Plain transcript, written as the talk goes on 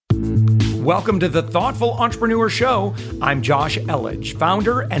Welcome to the Thoughtful Entrepreneur Show. I'm Josh Elledge,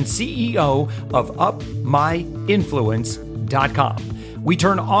 founder and CEO of UpMyInfluence.com. We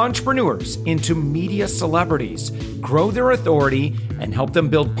turn entrepreneurs into media celebrities, grow their authority, and help them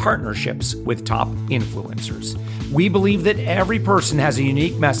build partnerships with top influencers. We believe that every person has a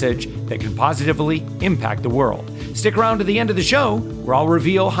unique message that can positively impact the world. Stick around to the end of the show, where I'll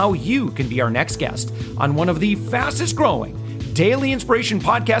reveal how you can be our next guest on one of the fastest growing daily inspiration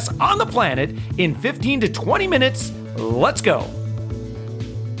podcasts on the planet in 15 to 20 minutes. Let's go.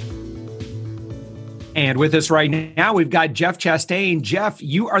 And with us right now, we've got Jeff Chastain. Jeff,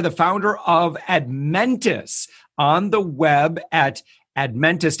 you are the founder of Admentus on the web at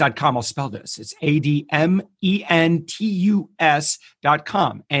Admentus.com. I'll spell this. It's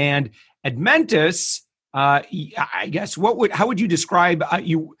ADMENTUS.com. And Admentus, I guess, how would you describe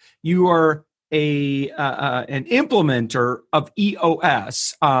you are an implementer of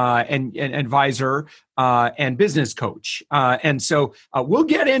EOS, and advisor and business coach. And so we'll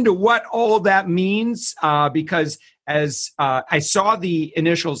get into what all that means because as I saw the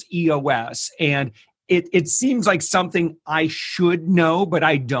initials EOS, and it seems like something I should know, but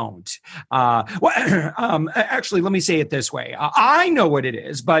I don't. Actually, let me say it this way. I know what it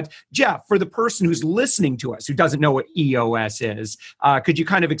is, but Jeff, for the person who's listening to us who doesn't know what EOS is, could you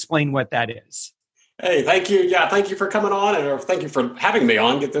kind of explain what that is? Hey, thank you. Yeah, thank you for coming on, or thank you for having me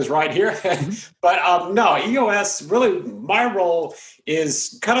on. Get this right here. But no, EOS, really, my role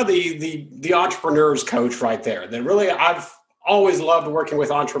is kind of the entrepreneur's coach right there. That really, I've always loved working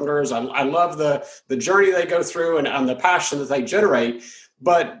with entrepreneurs. I love the journey they go through and the passion that they generate.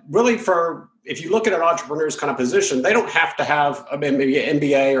 But really, if you look at an entrepreneur's kind of position, they don't have to have maybe an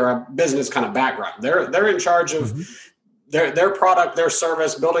MBA or a business kind of background. They're in charge of their product, their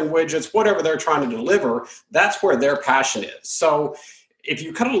service, building widgets, whatever they're trying to deliver. That's where their passion is. So if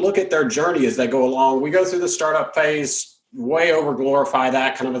you kind of look at their journey as they go along, we go through the startup phase, way over glorify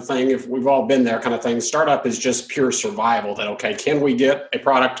that kind of a thing. If we've all been there kind of thing, startup is just pure survival that, okay, can we get a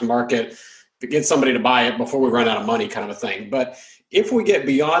product to market, to get somebody to buy it before we run out of money kind of a thing. But if we get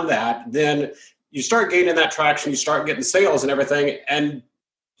beyond that, then you start gaining that traction, you start getting sales and everything, and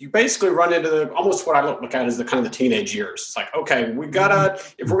you basically run into almost what I look at as the kind of the teenage years. It's like, okay, if we're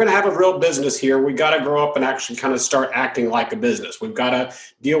going to have a real business here, we got to grow up and actually kind of start acting like a business. We've got to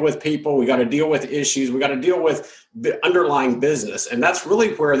deal with people. We got to deal with issues. We got to deal with the underlying business. And that's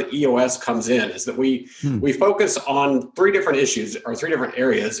really where the EOS comes in, is that we focus on three different issues or three different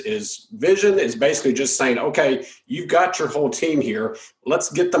areas. Is vision is basically just saying, okay, you've got your whole team here.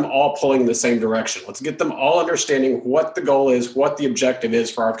 Let's get them all pulling in the same direction. Let's get them all understanding what the goal is, what the objective is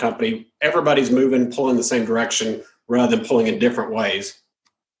for our company. Everybody's moving, pulling the same direction rather than pulling in different ways.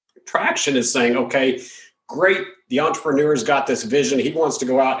 Traction is saying, okay, great. The entrepreneur's got this vision. He wants to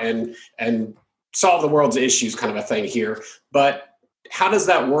go out and solve the world's issues kind of a thing here. But how does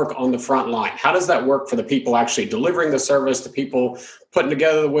that work on the front line? How does that work for the people actually delivering the service, the people putting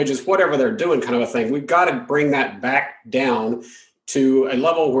together the widgets, whatever they're doing kind of a thing? We've got to bring that back down to a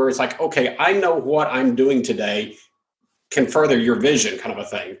level where it's like, okay, I know what I'm doing today can further your vision kind of a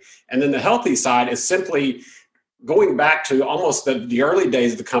thing. And then the healthy side is simply going back to almost the early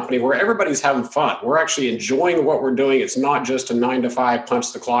days of the company where everybody's having fun. We're actually enjoying what we're doing. It's not just a 9 to 5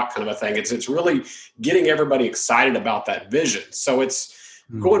 punch the clock kind of a thing. It's really getting everybody excited about that vision. So it's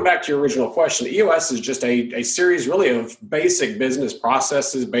going back to your original question. EOS is just a series really of basic business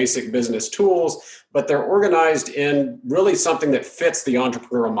processes, basic business tools, but they're organized in really something that fits the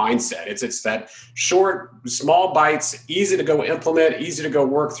entrepreneurial mindset. It's that short, small bites, easy to go implement, easy to go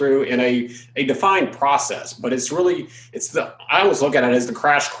work through in a defined process. But I always look at it as the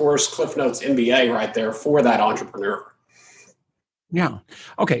crash course, Cliff Notes MBA right there for that entrepreneur. Yeah.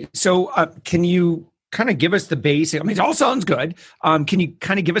 Okay. So can you kind of give us the basic? I mean, it all sounds good. Can you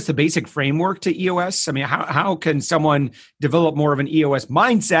kind of give us the basic framework to EOS? I mean, how can someone develop more of an EOS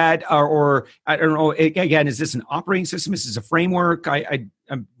mindset, or I don't know, again, is this an operating system? Is this a framework? I'm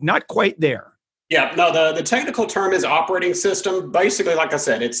not quite there. Yeah, no, the technical term is operating system. Basically, like I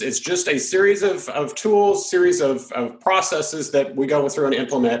said, it's just a series of tools, series of processes that we go through and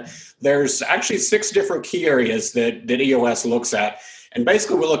implement. There's actually 6 different key areas that EOS looks at. And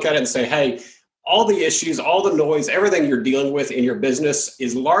basically, we look at it and say, hey, all the issues, all the noise, everything you're dealing with in your business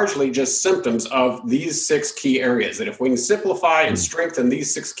is largely just symptoms of these 6 key areas. That if we can simplify and strengthen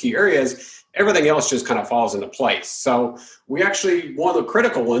these 6 key areas, everything else just kind of falls into place. So we actually, one of the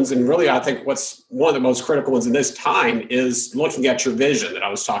critical ones, and really I think what's one of the most critical ones in this time, is looking at your vision that I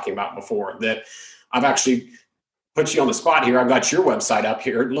was talking about before. That I've actually put you on the spot here. I've got your website up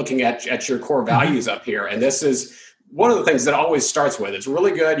here, looking at your core values up here. And this is one of the things that always starts with, it's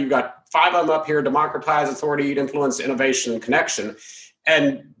really good. You've got 5 of them up here: democratize, authority, influence, innovation, and connection.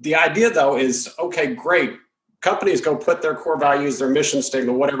 And the idea, though, is, okay, great. Companies go put their core values, their mission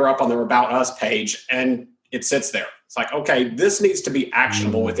statement, whatever, up on their About Us page, and it sits there. It's like, okay, this needs to be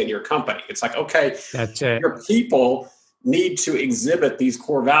actionable within your company. It's like, okay, that's it. Your people need to exhibit these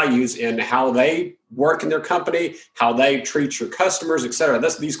core values in how they work in their company, how they treat your customers, et cetera.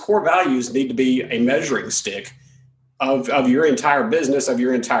 These core values need to be a measuring stick of your entire business, of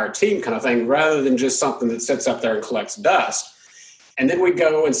your entire team kind of thing, rather than just something that sits up there and collects dust. And then we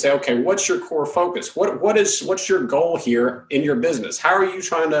go and say, okay, what's your core focus? What's your goal here in your business? How are you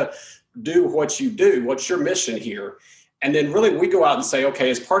trying to do what you do? What's your mission here? And then really we go out and say, okay,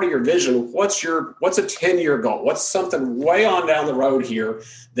 as part of your vision, what's a 10-year goal? What's something way on down the road here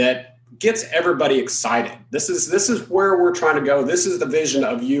that gets everybody excited? This is where we're trying to go. This is the vision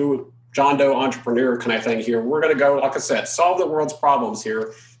of you, John Doe entrepreneur kind of thing here. We're going to go, like I said, solve the world's problems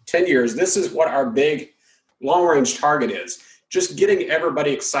here. 10 years. This is what our big long-range target is. Just getting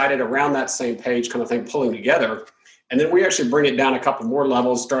everybody excited around that same page kind of thing, pulling together. And then we actually bring it down a couple more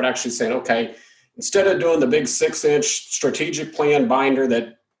levels, start actually saying, okay, instead of doing the big 6-inch strategic plan binder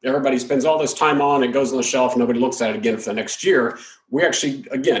that everybody spends all this time on, it goes on the shelf, nobody looks at it again for the next year, we actually,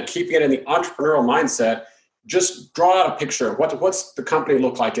 again, keeping it in the entrepreneurial mindset, just draw out a picture of what's the company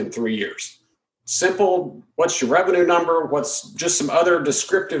look like in 3 years. Simple, what's your revenue number? What's just some other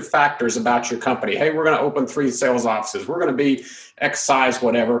descriptive factors about your company? Hey, we're going to open 3 sales offices. We're going to be X size,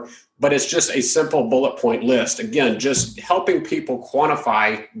 whatever. But it's just a simple bullet point list. Again, just helping people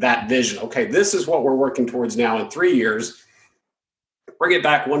quantify that vision. Okay, this is what we're working towards now in 3 years. Bring it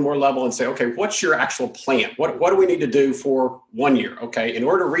back one more level and say, okay, what's your actual plan? What do we need to do for 1 year? Okay, in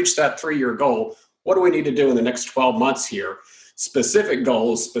order to reach that 3-year goal, what do we need to do in the next 12 months here? Specific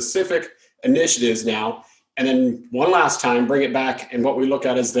goals, specific initiatives now. And then one last time, bring it back, and what we look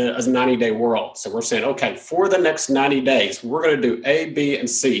at is a 90-day world. So we're saying, okay, for the next 90 days, we're going to do A, B, and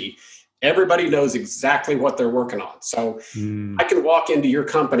C. Everybody knows exactly what they're working on. So I can walk into your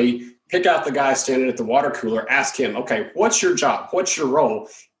company, pick out the guy standing at the water cooler, ask him, okay, what's your job? What's your role?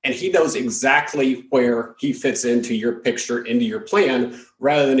 And he knows exactly where he fits into your picture, into your plan,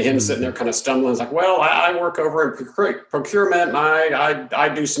 rather than him sitting there kind of stumbling. It's like, well, I work over in procurement and I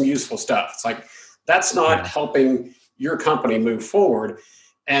do some useful stuff. It's like, that's not helping your company move forward.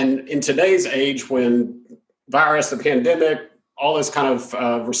 And in today's age, when virus, the pandemic, all this kind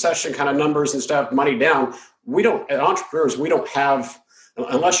of recession kind of numbers and stuff, money down, as entrepreneurs, we don't have,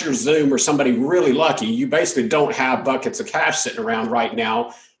 unless you're Zoom or somebody really lucky, you basically don't have buckets of cash sitting around right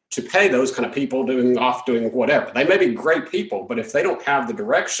now to pay those kind of people doing whatever. They may be great people, but if they don't have the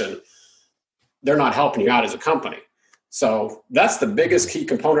direction, they're not helping you out as a company. So that's the biggest key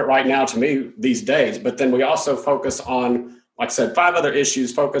component right now to me these days. But then we also focus on, like I said, 5 other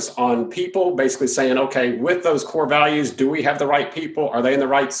issues, focus on people, basically saying, okay, with those core values, do we have the right people? Are they in the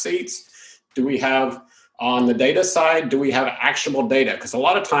right seats? Do we have, on the data side, do we have actionable data? Because a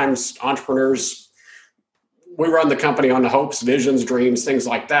lot of times entrepreneurs, we run the company on the hopes, visions, dreams, things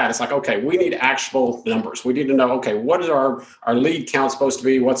like that. It's like, okay, we need actionable numbers. We need to know, okay, what is our lead count supposed to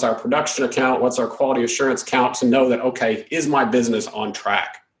be? What's our production account? What's our quality assurance count to know that, okay, is my business on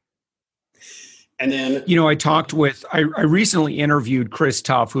track? And then, I recently interviewed Chris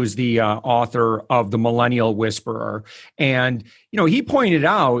Tuff, who's the author of The Millennial Whisperer. And, he pointed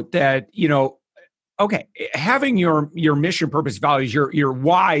out that, okay, having your mission, purpose, values, your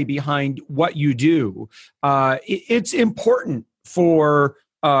why behind what you do, it's important for,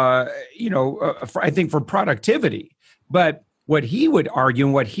 I think for productivity. But what he would argue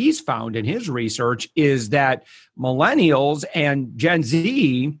and what he's found in his research is that millennials and Gen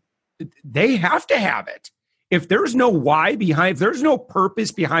Z, they have to have it. If there's no why behind, if there's no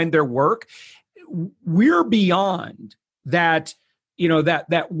purpose behind their work, we're beyond that,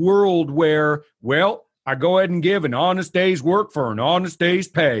 that world where, well, I go ahead and give an honest day's work for an honest day's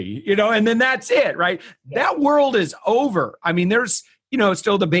pay, and then that's it, right? That world is over. I mean, there's,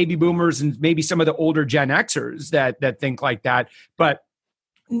 still the baby boomers and maybe some of the older Gen Xers that think like that, but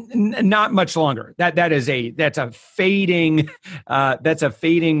not much longer. That's a fading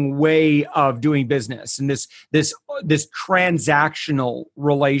way of doing business, and this transactional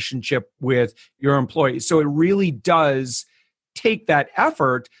relationship with your employees. So it really does take that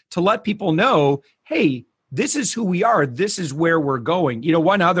effort to let people know, hey, this is who we are. This is where we're going.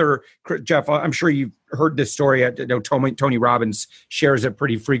 One other, Jeff, I'm sure you've heard this story. I know Tony Robbins shares it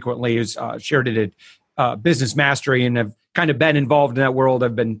pretty frequently. He's shared it at Business Mastery, and have kind of been involved in that world.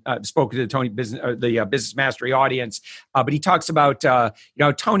 I've been spoken to the Business Mastery audience, but he talks about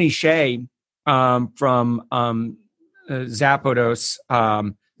Tony Hsieh from Zappos,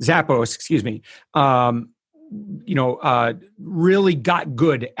 excuse me, really got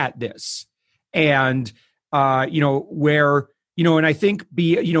good at this. And, and I think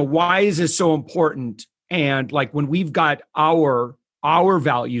why is this so important? And like when we've got our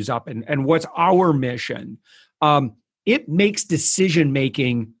values up and what's our mission, it makes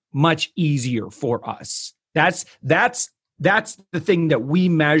decision-making much easier for us. That's the thing that we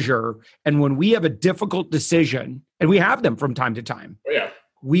measure. And when we have a difficult decision, and we have them from time to time,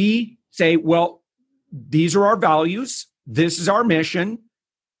 we say, well, these are our values. This is our mission.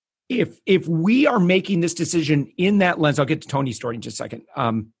 If we are making this decision in that lens, I'll get to Tony's story in just a second.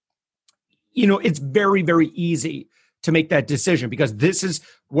 It's very, very easy to make that decision because this is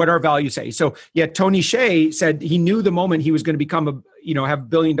what our values say. So yeah, Tony Hsieh said he knew the moment he was going to become have $1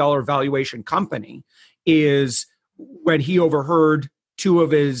 billion valuation company is when he overheard two of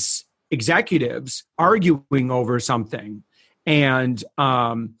his executives arguing over something. And,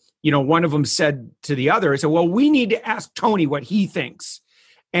 one of them said to the other, said, well, we need to ask Tony what he thinks.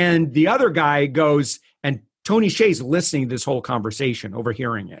 And the other guy goes, and Tony Hsieh's listening to this whole conversation,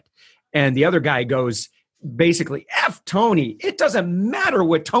 overhearing it. And the other guy goes, basically, F Tony. It doesn't matter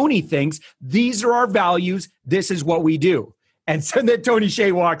what Tony thinks. These are our values. This is what we do. And so then Tony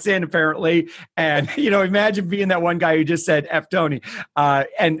Hsieh walks in, apparently, and imagine being that one guy who just said F Tony.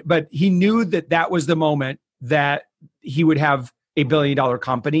 But he knew that was the moment that he would have a $1 billion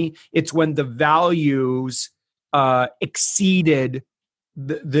company. It's when the values exceeded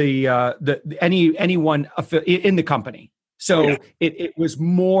anyone in the company. So it was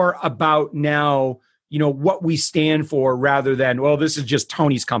more about now, what we stand for rather than, well, this is just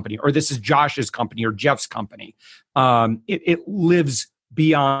Tony's company or this is Josh's company or Jeff's company. It lives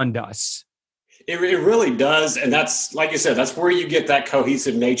beyond us. It really does. And that's, like you said, that's where you get that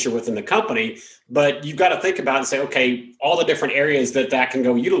cohesive nature within the company. But you've got to think about it and say, okay, all the different areas that can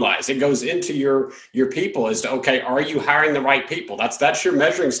go utilize. It goes into your people as to, okay, are you hiring the right people? That's your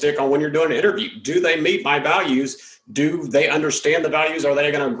measuring stick on when you're doing an interview. Do they meet my values? Do they understand the values? Are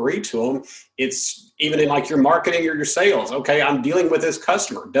they going to agree to them? It's even in like your marketing or your sales. Okay, I'm dealing with this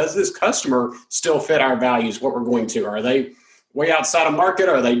customer. Does this customer still fit our values, what we're going to? Are they way outside of market?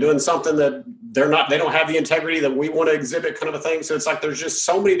 Are they doing something that they don't have the integrity that we want to exhibit, kind of a thing? So it's like there's just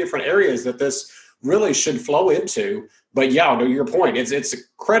so many different areas that this really should flow into. But yeah, to your point, it's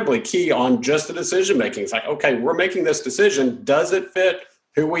incredibly key on just the decision making. It's like, okay, we're making this decision. Does it fit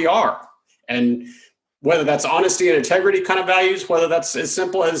who we are? And whether that's honesty and integrity kind of values, whether that's as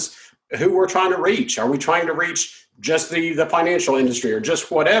simple as who we're trying to reach. Are we trying to reach just the financial industry or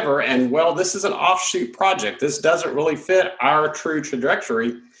just whatever? And well, this is an offshoot project. This doesn't really fit our true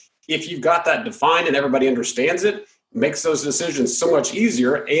trajectory. If you've got that defined and everybody understands it, makes those decisions so much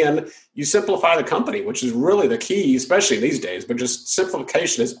easier, and you simplify the company, which is really the key, especially these days. But just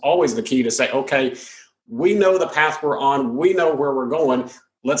simplification is always the key to say, okay, we know the path we're on. We know where we're going.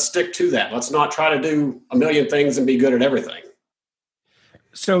 Let's stick to that. Let's not try to do a million things and be good at everything.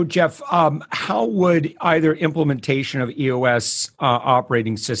 So, Jeff, how would either implementation of EOS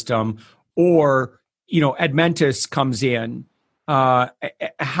operating system or, Admentus comes in,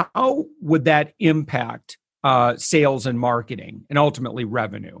 how would that impact sales and marketing and ultimately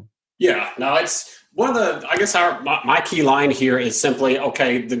revenue? Yeah, no, it's one of the, I guess my key line here is simply,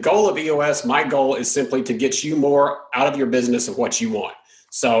 okay, the goal of EOS, my goal is simply to get you more out of your business of what you want.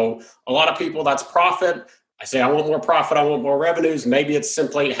 So a lot of people, that's profit. I say, I want more profit. I want more revenues. Maybe it's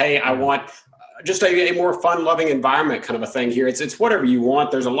simply, hey, I want just a more fun-loving environment kind of a thing here. It's whatever you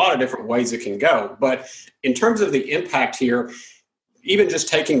want. There's a lot of different ways it can go. But in terms of the impact here, even just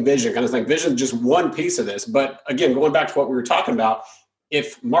taking vision, kind of thing, vision is just one piece of this. But again, going back to what we were talking about,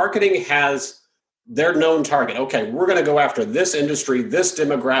 if marketing has their known target, okay, we're going to go after this industry, this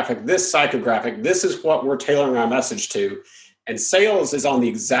demographic, this psychographic, this is what we're tailoring our message to. And sales is on the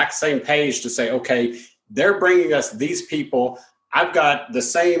exact same page to say, okay, they're bringing us these people. I've got the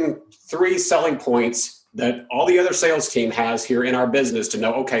same 3 selling points that all the other sales team has here in our business to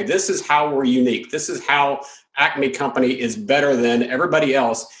know, okay, this is how we're unique. This is how Acme Company is better than everybody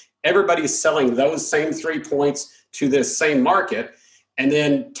else. Everybody's selling those same 3 points to this same market. And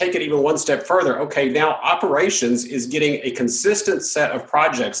then take it even one step further. Okay, now operations is getting a consistent set of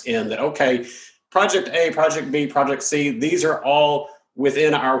projects in that, okay, project A, project B, project C, these are all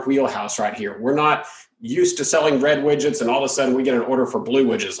within our wheelhouse right here. We're not used to selling red widgets and all of a sudden we get an order for blue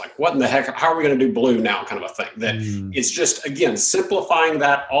widgets. Like, what in the heck? How are we going to do blue now? Kind of a thing. That it's just, again, simplifying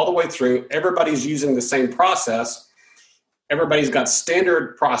that all the way through. Everybody's using the same process. Everybody's got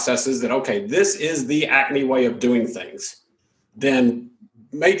standard processes that, okay, this is the Acme way of doing things. Then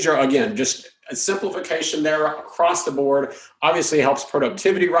major, again, just a simplification there across the board. Obviously helps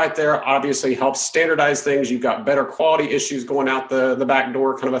productivity right there. Obviously helps standardize things. You've got better quality issues going out the back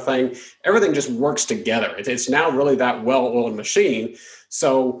door kind of a thing. Everything just works together. It's now really that well-oiled machine.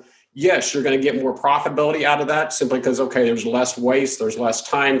 So yes, you're going to get more profitability out of that simply because, okay, there's less waste, there's less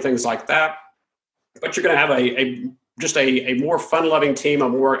time, things like that. But you're going to have a more fun-loving team,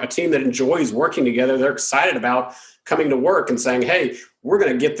 a team that enjoys working together. They're excited about coming to work and saying, hey, we're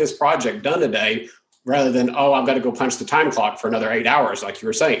going to get this project done today, rather than, oh, I've got to go punch the time clock for another 8 hours, like you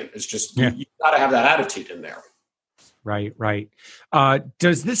were saying. It's just, you've got to have that attitude in there. Right.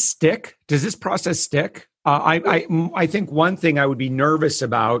 Does this stick? Does this process stick? I think one thing I would be nervous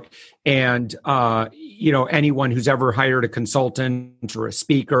about, and anyone who's ever hired a consultant or a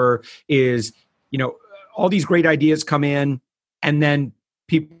speaker is, all these great ideas come in, and then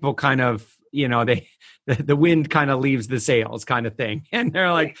people kind of, the wind kind of leaves the sails kind of thing. And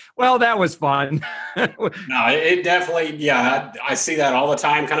they're like, well, that was fun. No, it definitely, I see that all the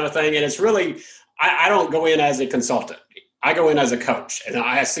time kind of a thing. And it's really, I don't go in as a consultant. I go in as a coach. And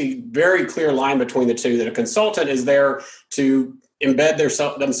I see very clear line between the two, that a consultant is there to embed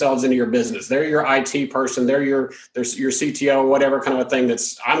themselves into your business. They're your IT person. They're your CTO, whatever kind of a thing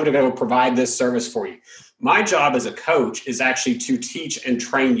I'm going to go provide this service for you. My job as a coach is actually to teach and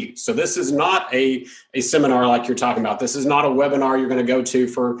train you. So this is not a seminar like you're talking about. This is not a webinar you're going to go to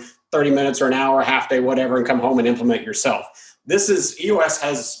for 30 minutes or an hour, half day, whatever, and come home and implement yourself. This is, EOS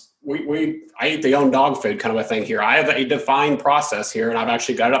has, I eat the own dog food kind of a thing here. I have a defined process here, and I've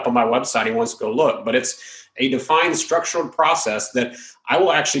actually got it up on my website. He wants to go look, but it's a defined structured process that I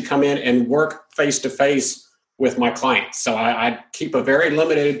will actually come in and work face-to-face with my clients. So I keep a very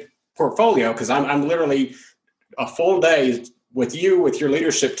limited portfolio, because I'm literally a full day with your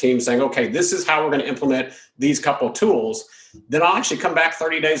leadership team saying, okay, this is how we're going to implement these couple of tools. Then I'll actually come back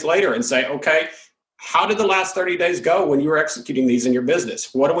 30 days later and say, okay, how did the last 30 days go when you were executing these in your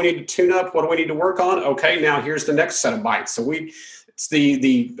business? What do we need to tune up? What do we need to work on? Okay, now here's the next set of bites. So it's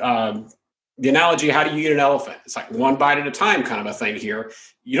the analogy, how do you eat an elephant? It's like one bite at a time kind of a thing here.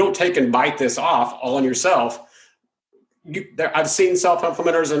 You don't take and bite this off all on yourself. I've seen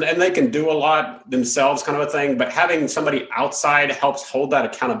self-implementers and they can do a lot themselves kind of a thing, but having somebody outside helps hold that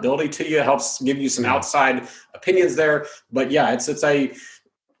accountability to you, helps give you some outside opinions there. But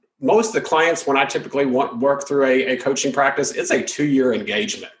most of the clients, when I typically work through a coaching practice, it's a 2-year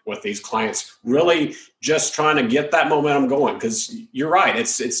engagement with these clients, really just trying to get that momentum going. Because you're right,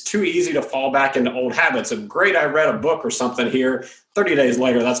 it's too easy to fall back into old habits. And great, I read a book or something here. 30 days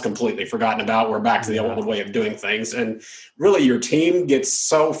later, that's completely forgotten about. We're back to the old way of doing things. And really, your team gets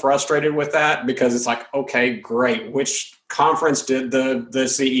so frustrated with that, because it's like, okay, great. Which conference did the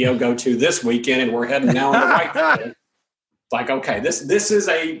CEO go to this weekend? And we're heading now in the right direction. Like, okay, this is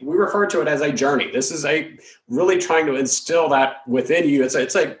we refer to it as a journey. This is really trying to instill that within you.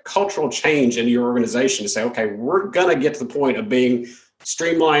 It's a cultural change in your organization to say, okay, we're going to get to the point of being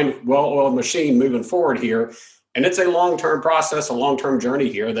streamlined, well-oiled machine moving forward here. And it's a long-term process, a long-term journey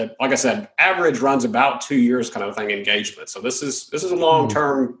here that, like I said, average runs about 2 years kind of thing engagement. So this is a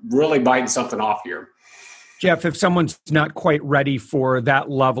long-term, really biting something off here. Jeff, if someone's not quite ready for that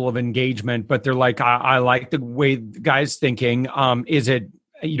level of engagement, but they're like, I like the way the guy's thinking. Is it,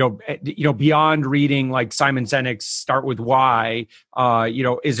 beyond reading like Simon Sinek's Start With Why,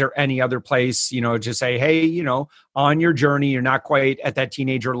 is there any other place, to say, hey, on your journey, you're not quite at that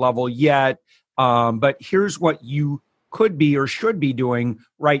teenager level yet. But here's what you could be or should be doing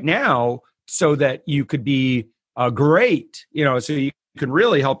right now so that you could be great, so you can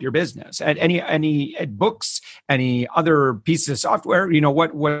really help your business. At any books, any other pieces of software,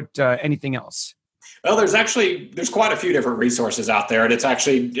 anything else? Well, there's quite a few different resources out there. And it's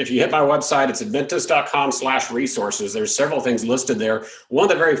actually, if you hit my website, it's admentus.com/resources. There's several things listed there. One of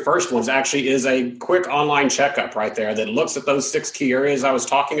the very first ones actually is a quick online checkup right there that looks at those 6 key areas I was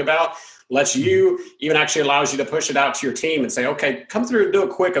talking about. Lets you, even actually allows you to push it out to your team and say, okay, come through and do a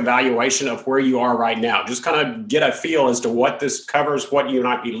quick evaluation of where you are right now. Just kind of get a feel as to what this covers, what you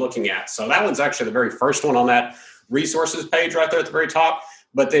might be looking at. So that one's actually the very first one on that resources page right there at the very top.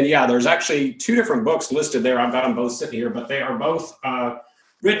 But then, there's actually 2 different books listed there. I've got them both sitting here, but they are both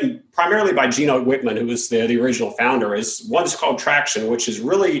written primarily by Gino Wickman, who was the original founder. One's called Traction, which is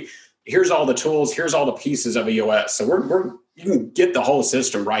really, here's all the tools, here's all the pieces of EOS. So you can get the whole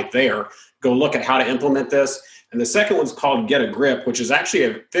system right there. Go look at how to implement this. And the second one's called Get a Grip, which is actually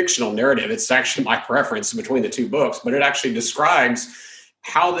a fictional narrative. It's actually my preference between the 2 books, but it actually describes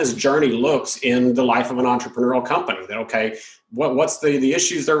how this journey looks in the life of an entrepreneurial company. That, okay, what's the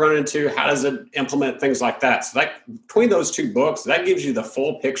issues they're running into? How does it implement things like that? So that between those 2 books, that gives you the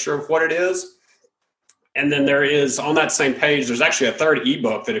full picture of what it is. And then there is, on that same page, there's actually a third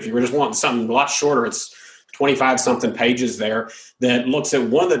ebook that if you were just wanting something a lot shorter, it's 25 something pages there, that looks at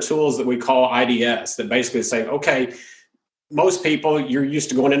one of the tools that we call IDS, that basically say, okay, most people, you're used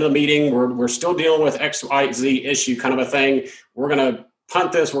to going into the meeting, we're still dealing with X, Y, Z issue kind of a thing. We're going to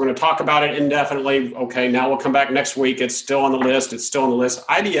punt this. We're going to talk about it indefinitely. Okay, now we'll come back next week. It's still on the list. It's still on the list.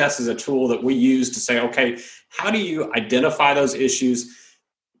 IDS is a tool that we use to say, okay, how do you identify those issues,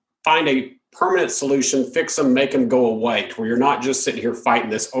 find a permanent solution, fix them, make them go away, to where you're not just sitting here fighting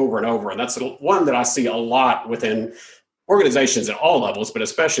this over and over. And that's one that I see a lot within organizations at all levels, but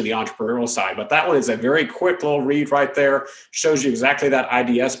especially the entrepreneurial side. But that one is a very quick little read right there, shows you exactly that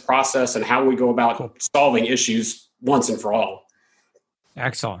IDS process and how we go about solving issues once and for all.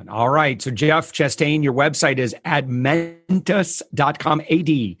 Excellent. All right. So Jeff Chastain, your website is admentus.com,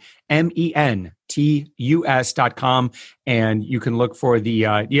 ADMENTUS.com. And you can look for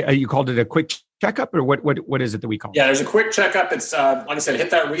the, you called it a quick checkup, or what is it that we call it? Yeah, there's a quick checkup. It's, like I said,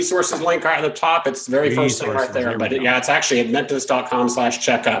 hit that resources link right at the top. It's the very first thing right there. But yeah, it's actually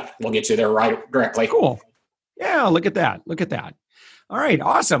admentus.com/checkup. We'll get you there right directly. Cool. Yeah, look at that. Look at that. All right.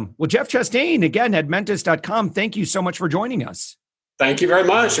 Awesome. Well, Jeff Chastain, again, admentus.com. Thank you so much for joining us. Thank you very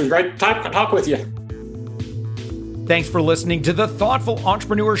much. It was great to talk with you. Thanks for listening to the Thoughtful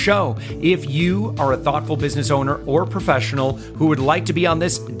Entrepreneur Show. If you are a thoughtful business owner or professional who would like to be on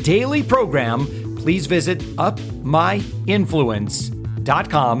this daily program, please visit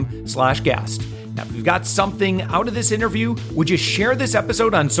upmyinfluence.com/guest. Now, if you've got something out of this interview, would you share this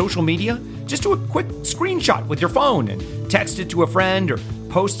episode on social media? Just do a quick screenshot with your phone and text it to a friend or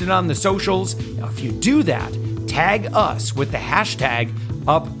post it on the socials. Now, if you do that, tag us with the hashtag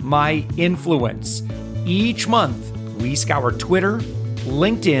UpMyInfluence. Each month, we scour Twitter,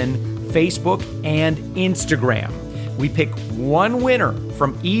 LinkedIn, Facebook, and Instagram. We pick one winner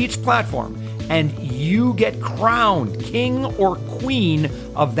from each platform, and you get crowned king or queen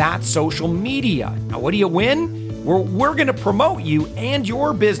of that social media. Now, what do you win? We're going to promote you and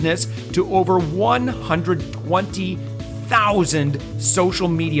your business to over 120,000 social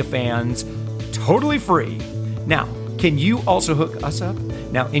media fans, totally free. Now, can you also hook us up?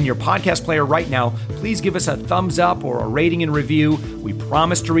 Now, in your podcast player right now, please give us a thumbs up or a rating and review. We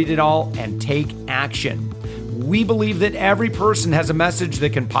promise to read it all and take action. We believe that every person has a message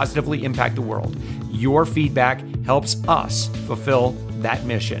that can positively impact the world. Your feedback helps us fulfill that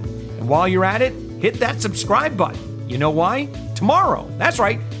mission. And while you're at it, hit that subscribe button. You know why? Tomorrow, that's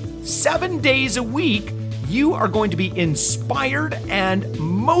right, 7 days a week, you are going to be inspired and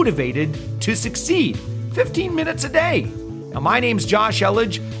motivated to succeed. 15 minutes a day. Now, my name's Josh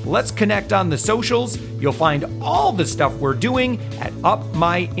Elledge. Let's connect on the socials. You'll find all the stuff we're doing at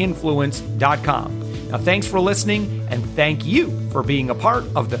upmyinfluence.com. Now, thanks for listening, and thank you for being a part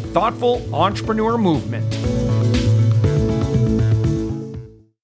of the Thoughtful Entrepreneur Movement.